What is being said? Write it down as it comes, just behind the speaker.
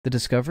The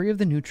discovery of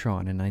the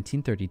neutron in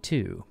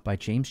 1932 by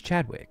James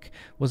Chadwick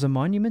was a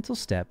monumental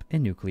step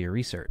in nuclear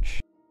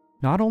research.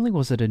 Not only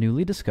was it a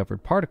newly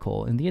discovered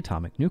particle in the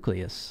atomic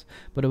nucleus,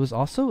 but it was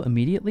also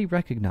immediately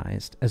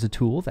recognized as a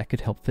tool that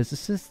could help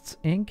physicists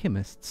and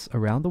chemists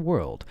around the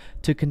world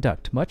to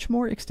conduct much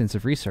more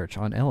extensive research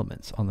on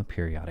elements on the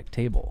periodic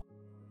table.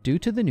 Due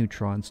to the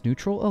neutron's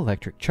neutral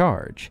electric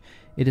charge,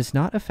 it is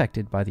not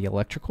affected by the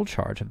electrical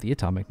charge of the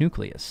atomic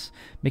nucleus,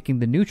 making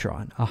the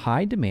neutron a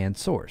high-demand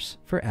source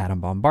for atom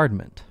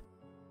bombardment.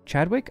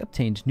 Chadwick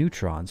obtained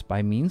neutrons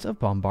by means of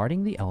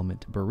bombarding the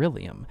element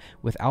beryllium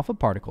with alpha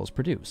particles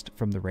produced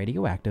from the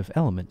radioactive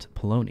element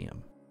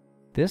polonium.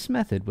 This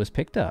method was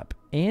picked up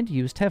and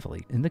used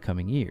heavily in the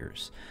coming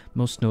years,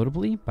 most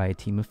notably by a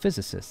team of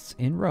physicists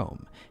in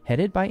Rome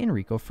headed by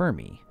Enrico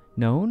Fermi,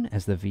 known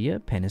as the Via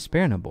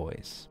Panisperna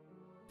Boys.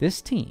 This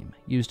team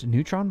used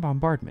neutron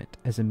bombardment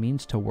as a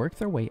means to work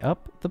their way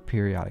up the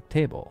periodic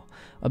table,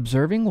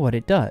 observing what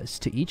it does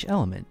to each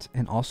element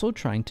and also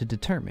trying to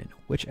determine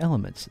which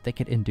elements they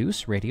could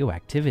induce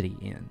radioactivity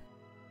in.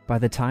 By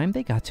the time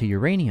they got to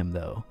uranium,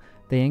 though,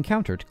 they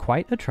encountered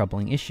quite a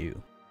troubling issue.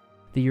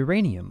 The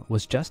uranium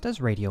was just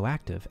as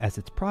radioactive as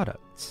its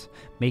products,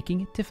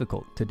 making it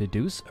difficult to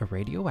deduce a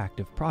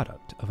radioactive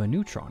product of a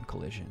neutron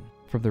collision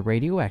from the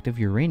radioactive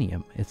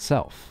uranium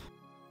itself.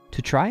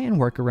 To try and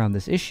work around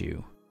this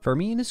issue,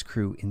 Fermi and his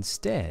crew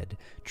instead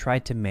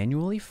tried to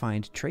manually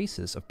find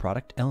traces of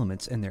product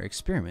elements in their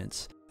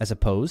experiments as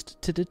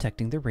opposed to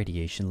detecting the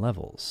radiation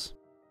levels.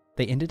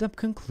 They ended up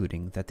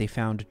concluding that they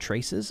found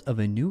traces of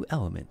a new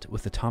element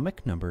with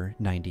atomic number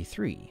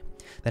 93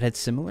 that had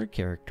similar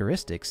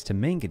characteristics to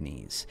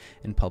manganese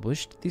and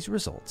published these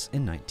results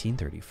in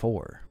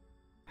 1934.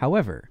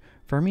 However,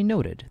 Fermi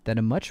noted that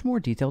a much more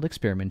detailed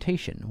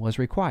experimentation was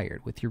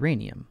required with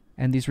uranium,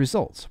 and these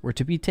results were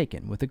to be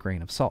taken with a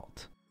grain of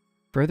salt.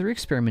 Further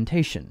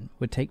experimentation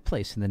would take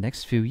place in the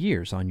next few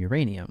years on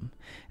uranium,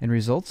 and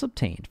results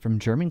obtained from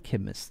German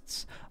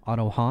chemists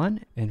Otto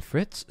Hahn and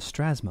Fritz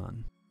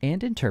Strassmann,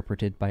 and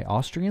interpreted by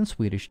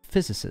Austrian-Swedish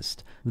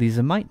physicist Lise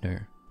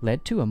Meitner,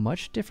 led to a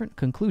much different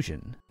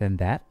conclusion than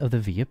that of the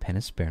Via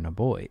Panisperna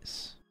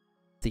Boys.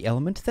 The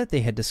element that they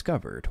had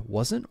discovered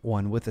wasn't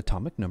one with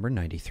atomic number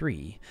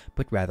 93,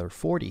 but rather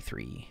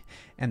 43,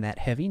 and that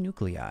heavy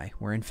nuclei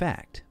were in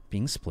fact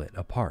being split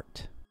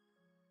apart.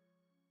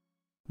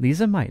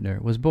 Lise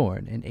Meitner was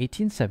born in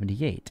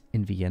 1878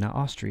 in Vienna,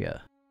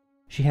 Austria.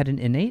 She had an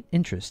innate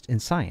interest in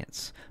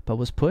science, but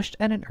was pushed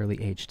at an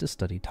early age to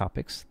study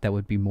topics that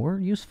would be more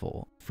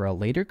useful for a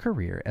later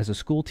career as a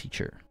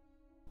schoolteacher.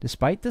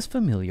 Despite this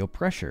familial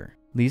pressure,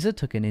 Lise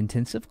took an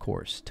intensive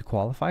course to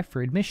qualify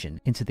for admission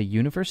into the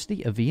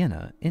University of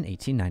Vienna in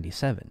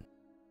 1897.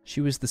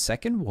 She was the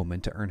second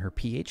woman to earn her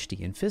PhD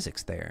in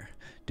physics there,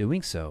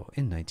 doing so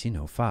in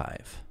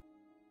 1905.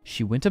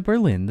 She went to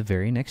Berlin the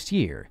very next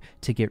year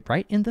to get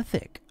right in the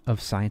thick of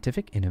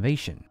scientific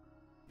innovation.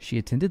 She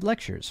attended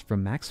lectures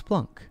from Max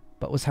Planck,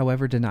 but was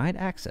however denied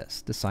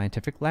access to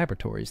scientific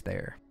laboratories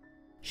there.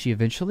 She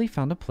eventually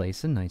found a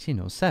place in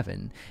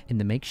 1907 in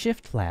the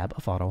makeshift lab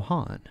of Otto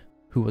Hahn,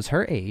 who was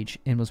her age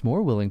and was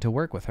more willing to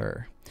work with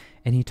her,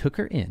 and he took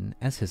her in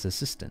as his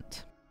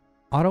assistant.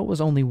 Otto was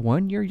only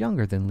 1 year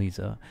younger than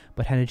Lise,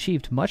 but had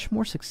achieved much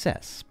more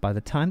success by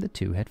the time the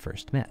two had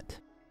first met.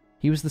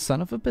 He was the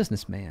son of a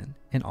businessman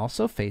and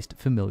also faced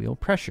familial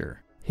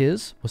pressure.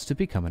 His was to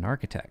become an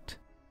architect.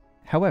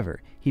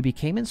 However, he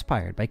became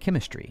inspired by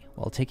chemistry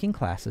while taking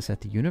classes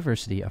at the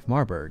University of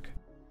Marburg.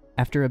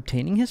 After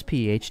obtaining his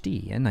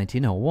PhD in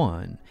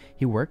 1901,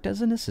 he worked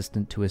as an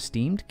assistant to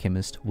esteemed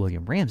chemist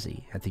William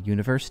Ramsay at the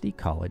University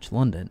College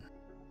London.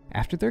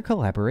 After their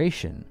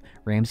collaboration,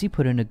 Ramsay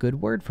put in a good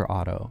word for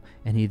Otto,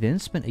 and he then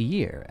spent a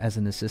year as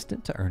an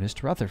assistant to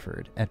Ernest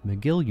Rutherford at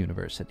McGill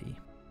University.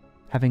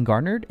 Having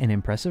garnered an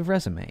impressive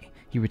resume,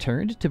 he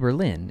returned to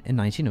Berlin in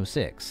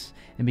 1906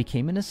 and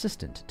became an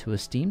assistant to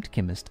esteemed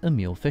chemist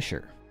Emil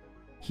Fischer.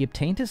 He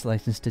obtained his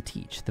license to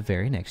teach the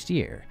very next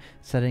year,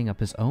 setting up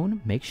his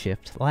own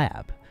makeshift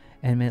lab,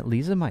 and met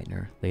Lise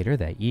Meitner later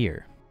that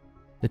year.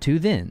 The two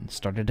then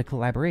started a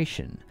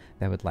collaboration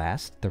that would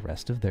last the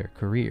rest of their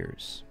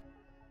careers.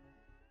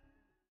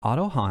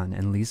 Otto Hahn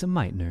and Lise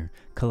Meitner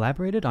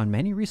collaborated on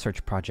many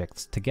research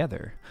projects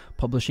together,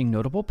 publishing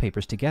notable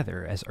papers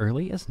together as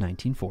early as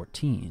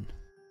 1914.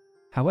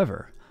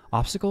 However,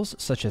 obstacles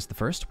such as the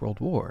First World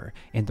War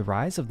and the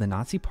rise of the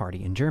Nazi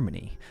Party in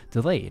Germany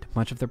delayed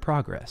much of their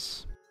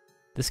progress.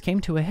 This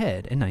came to a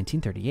head in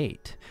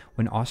 1938,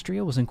 when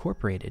Austria was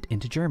incorporated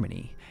into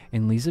Germany,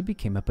 and Lise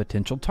became a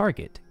potential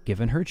target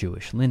given her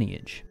Jewish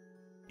lineage.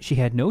 She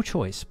had no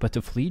choice but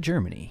to flee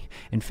Germany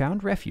and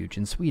found refuge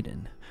in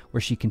Sweden, where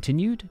she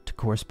continued to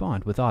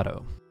correspond with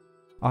Otto.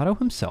 Otto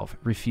himself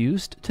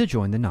refused to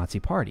join the Nazi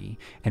Party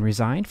and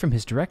resigned from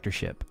his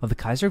directorship of the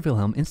Kaiser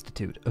Wilhelm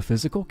Institute of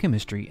Physical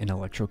Chemistry and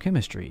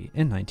Electrochemistry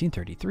in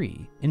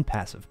 1933 in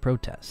passive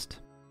protest.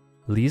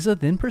 Lise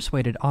then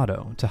persuaded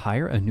Otto to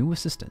hire a new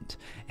assistant,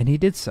 and he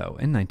did so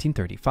in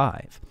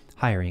 1935,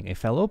 hiring a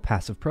fellow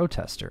passive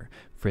protester,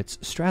 Fritz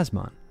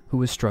Strassmann, who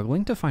was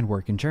struggling to find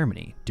work in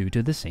Germany due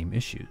to the same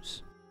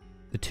issues.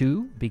 The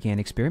two began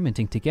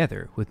experimenting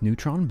together with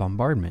neutron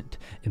bombardment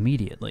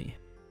immediately.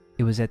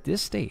 It was at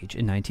this stage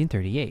in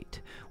 1938,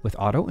 with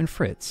Otto and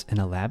Fritz in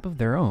a lab of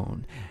their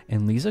own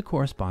and Lise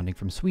corresponding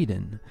from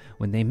Sweden,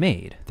 when they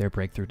made their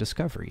breakthrough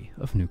discovery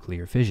of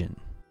nuclear fission.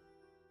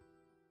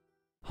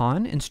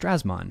 Hahn and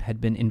Strassmann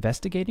had been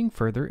investigating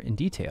further in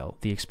detail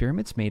the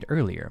experiments made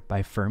earlier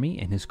by Fermi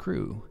and his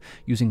crew,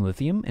 using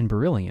lithium and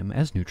beryllium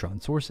as neutron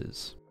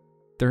sources.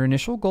 Their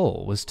initial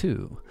goal was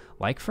to,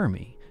 like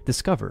Fermi,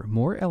 discover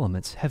more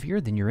elements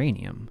heavier than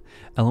uranium,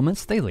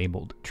 elements they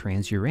labeled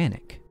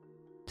transuranic.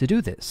 To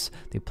do this,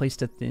 they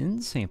placed a thin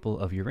sample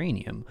of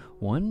uranium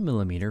 1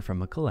 millimeter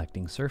from a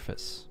collecting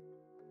surface.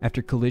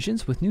 After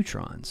collisions with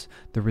neutrons,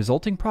 the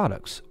resulting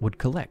products would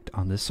collect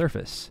on this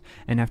surface,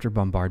 and after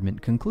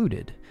bombardment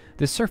concluded,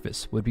 this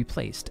surface would be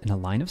placed in a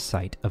line of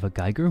sight of a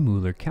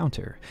Geiger-Müller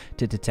counter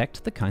to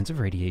detect the kinds of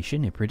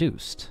radiation it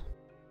produced.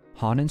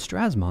 Hahn and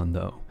Strassmann,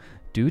 though,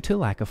 due to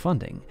lack of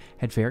funding,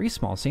 had very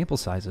small sample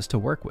sizes to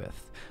work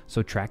with,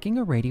 so tracking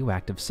a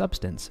radioactive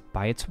substance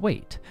by its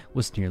weight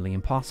was nearly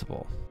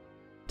impossible.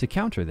 To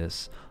counter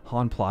this,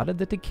 Hahn plotted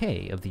the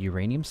decay of the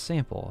uranium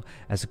sample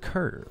as a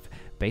curve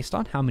based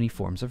on how many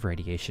forms of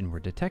radiation were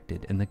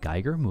detected in the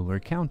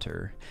Geiger-Müller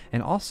counter,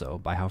 and also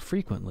by how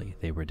frequently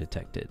they were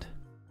detected.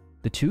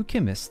 The two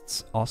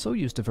chemists also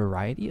used a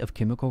variety of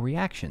chemical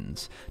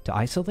reactions to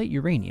isolate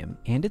uranium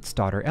and its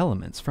daughter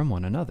elements from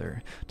one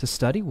another to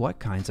study what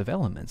kinds of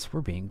elements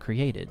were being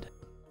created.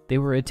 They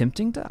were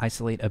attempting to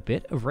isolate a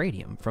bit of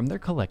radium from their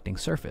collecting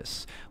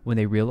surface when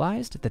they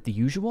realized that the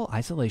usual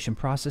isolation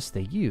process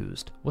they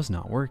used was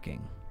not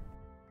working.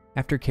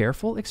 After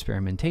careful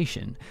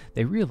experimentation,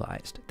 they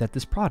realized that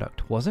this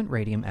product wasn't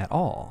radium at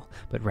all,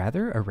 but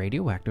rather a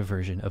radioactive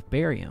version of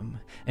barium,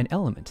 an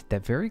element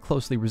that very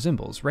closely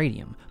resembles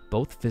radium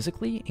both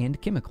physically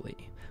and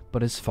chemically,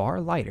 but is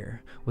far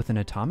lighter, with an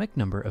atomic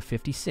number of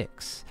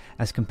 56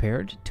 as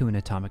compared to an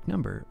atomic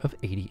number of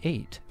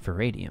 88 for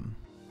radium.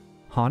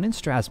 Hahn and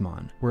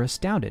Strassmann were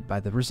astounded by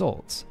the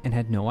results and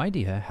had no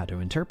idea how to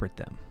interpret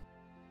them.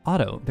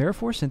 Otto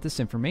therefore sent this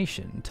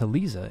information to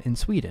Lise in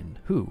Sweden,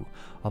 who,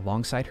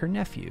 alongside her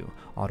nephew,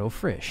 Otto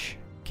Frisch,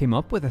 came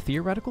up with a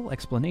theoretical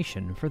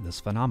explanation for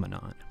this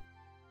phenomenon.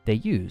 They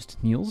used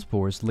Niels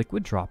Bohr's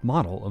liquid drop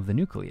model of the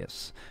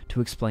nucleus to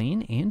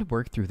explain and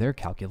work through their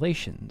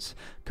calculations,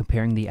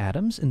 comparing the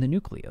atoms in the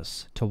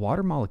nucleus to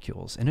water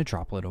molecules in a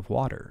droplet of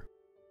water.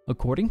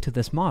 According to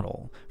this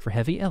model, for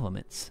heavy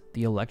elements,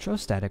 the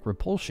electrostatic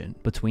repulsion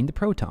between the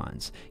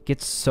protons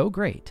gets so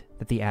great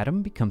that the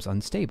atom becomes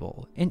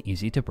unstable and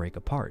easy to break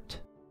apart.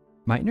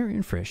 Meitner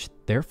and Frisch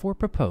therefore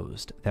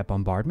proposed that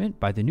bombardment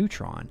by the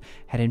neutron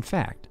had in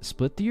fact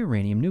split the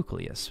uranium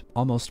nucleus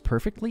almost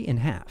perfectly in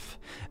half,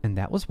 and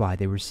that was why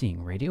they were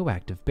seeing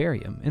radioactive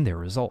barium in their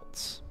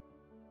results.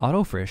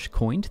 Otto Frisch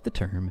coined the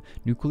term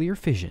nuclear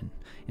fission,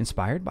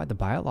 inspired by the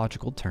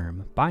biological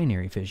term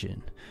binary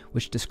fission,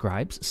 which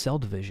describes cell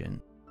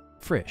division.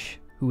 Frisch,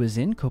 who was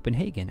in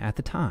Copenhagen at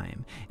the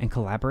time and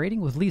collaborating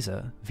with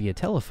Lise via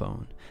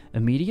telephone,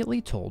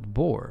 immediately told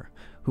Bohr,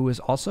 who was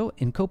also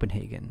in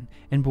Copenhagen,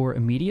 and Bohr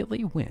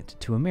immediately went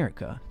to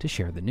America to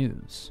share the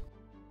news.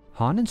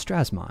 Hahn and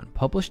Strassmann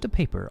published a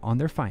paper on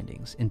their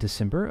findings in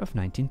December of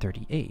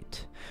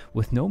 1938,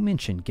 with no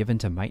mention given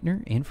to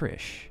Meitner and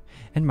Frisch,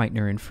 and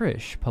Meitner and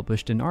Frisch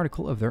published an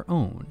article of their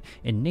own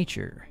in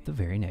Nature the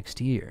very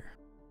next year.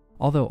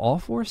 Although all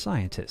four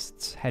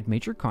scientists had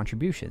major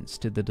contributions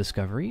to the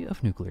discovery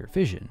of nuclear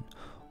fission,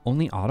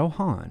 only Otto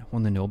Hahn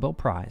won the Nobel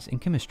Prize in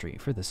Chemistry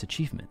for this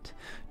achievement,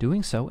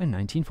 doing so in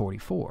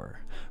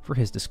 1944, for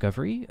his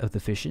discovery of the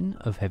fission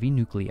of heavy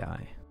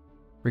nuclei.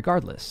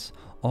 Regardless,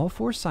 all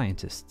four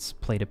scientists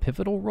played a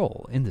pivotal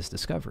role in this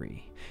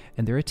discovery,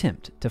 and their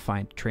attempt to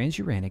find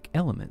transuranic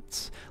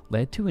elements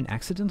led to an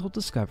accidental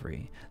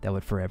discovery that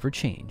would forever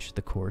change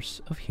the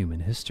course of human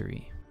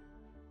history.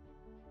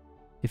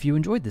 If you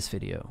enjoyed this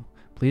video,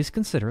 please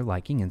consider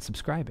liking and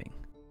subscribing.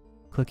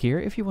 Click here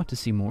if you want to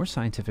see more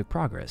scientific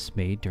progress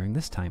made during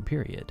this time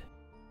period.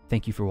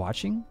 Thank you for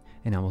watching,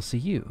 and I will see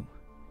you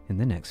in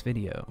the next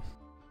video.